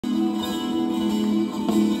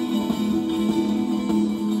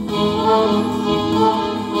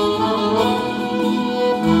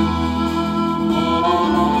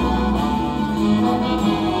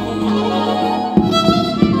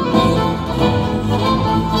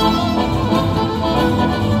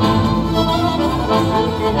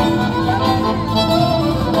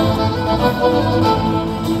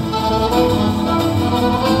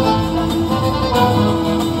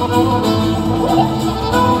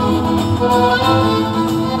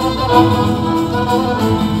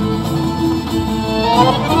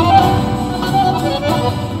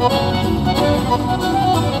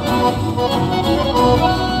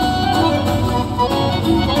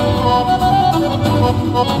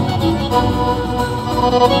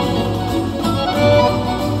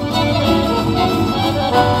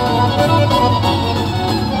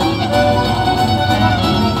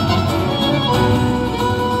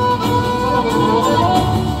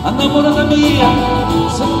Innamorata mia,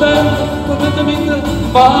 sei bella, permettetemi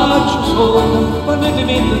bacio solo,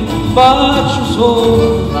 permettetemi bacio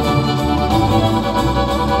solo.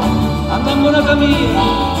 Innamorata mia,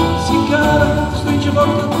 si cara, stringe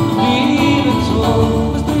forte, vive il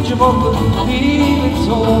sole, stringe forte, vive il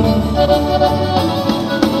sole.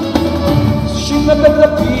 Scende bella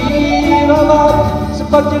pira là, se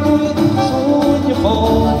parte via, sogna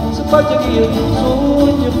fuori, se parte via,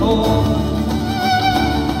 sogna fuori.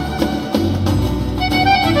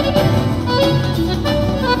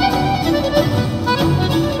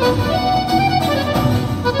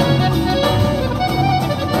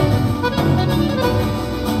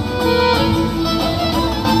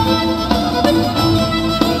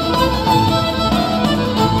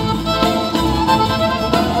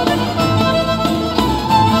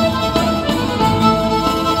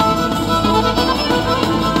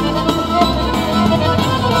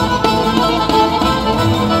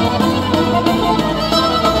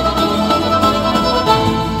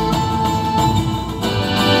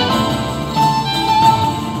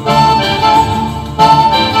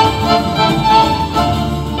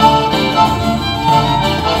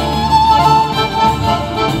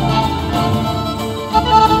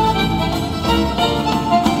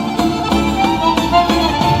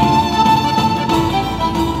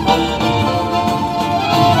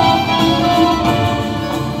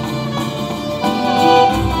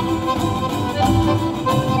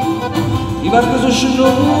 I barchi sono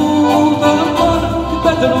scenuti dal mare, che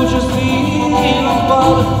tanta luce stila un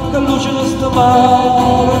pare, che luce non sta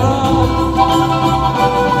male.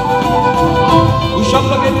 Un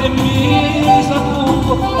scioppa che ti mise a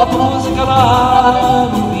punto, la musica la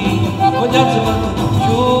rovina, vogliate farti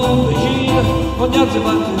più vicino, vogliate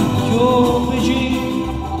farti più vicino.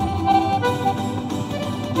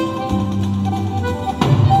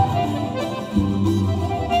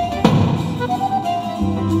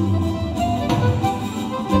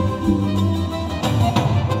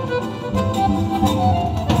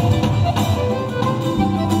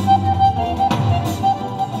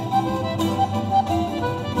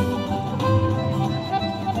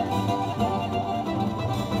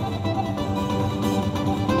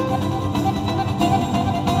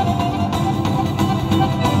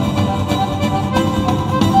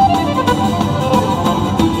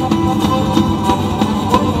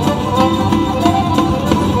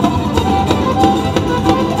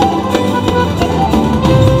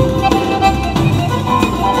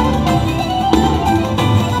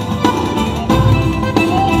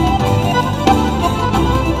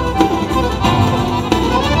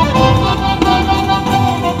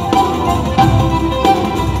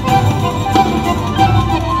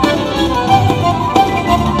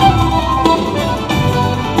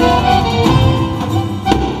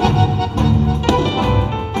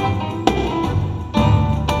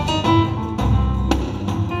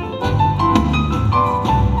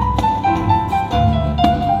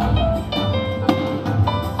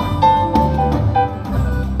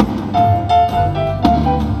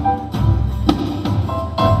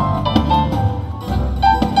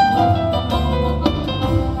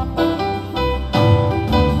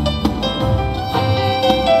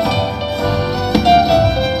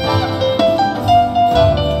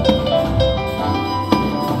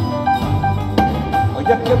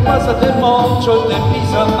 Che passa del moncio e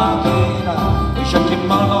pisa mattina, dice che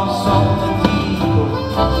ma non sono tipo,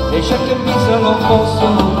 dice che pisa non posso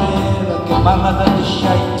vedere, che manna da di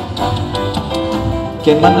shake,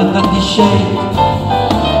 che manna da di shake,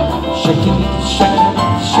 shake it, shake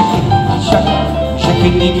it, shake it, shake it, shake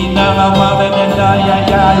it, di nana male ne dai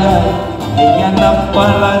ai ai ai, e mi hanno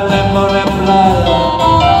parlato e more playa,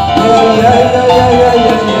 ai ai ai ai ai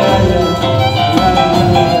ai.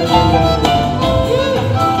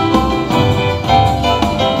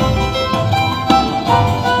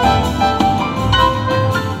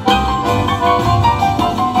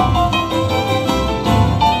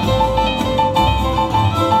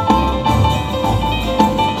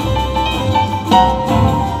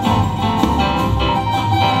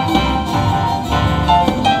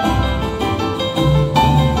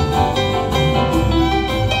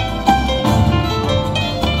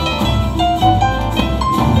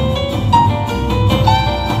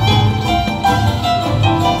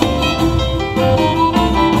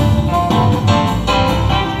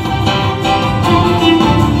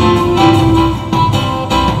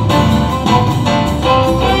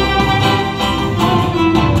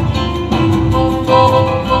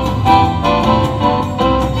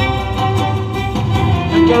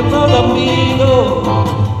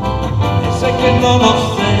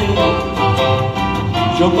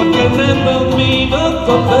 qualche bambino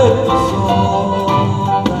col letto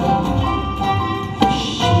sopra.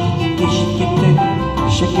 Scichette,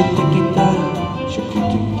 scichette, chitarra,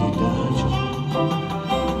 scichette, chitarra.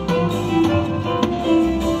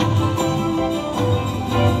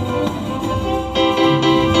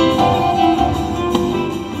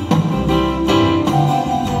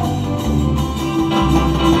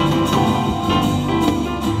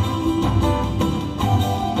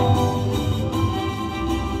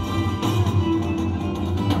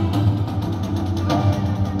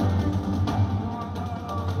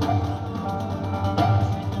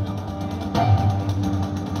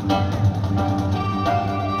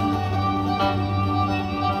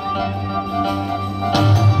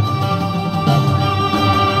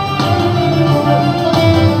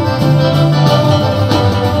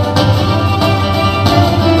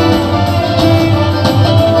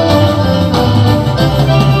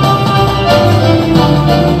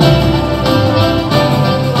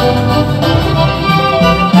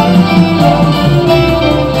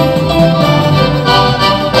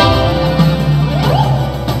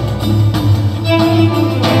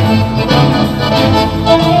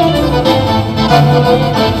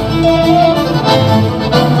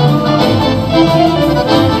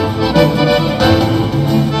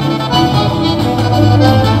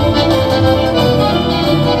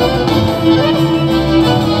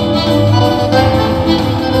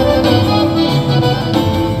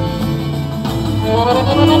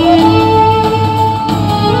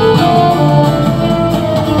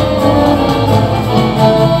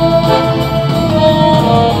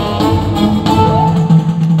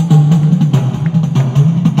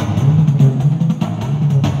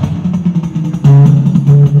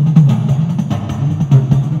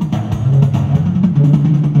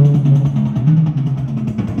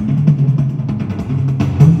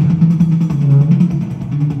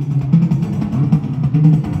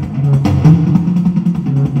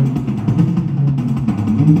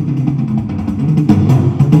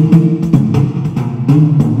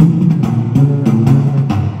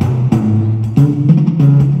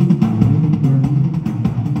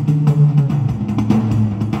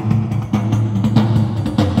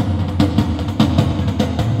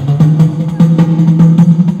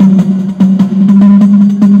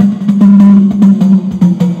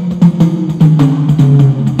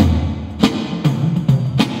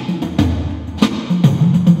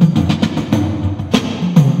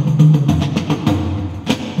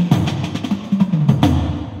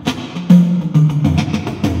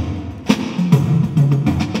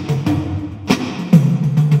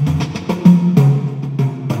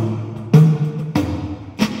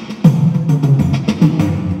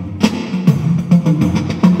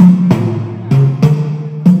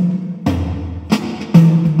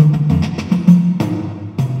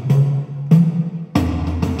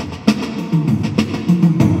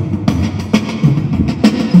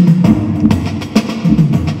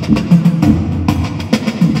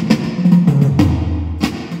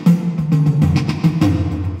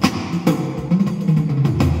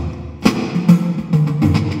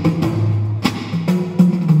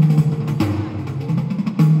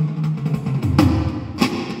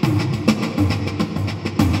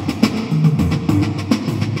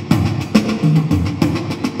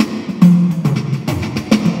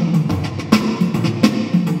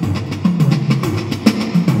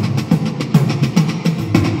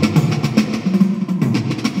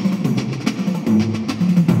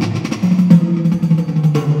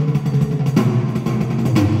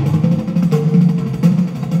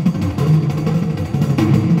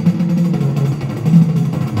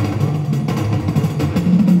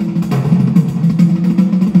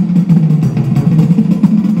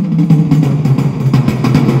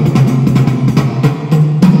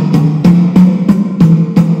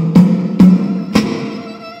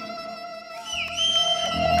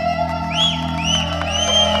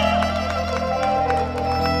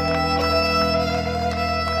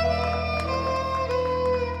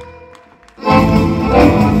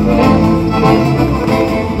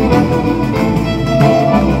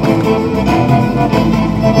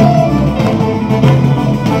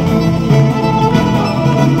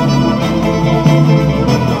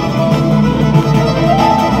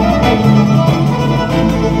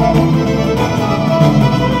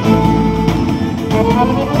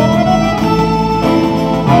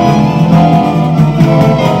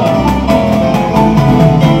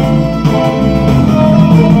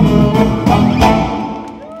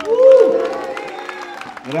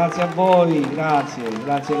 Grazie a voi,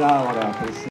 grazie Laura.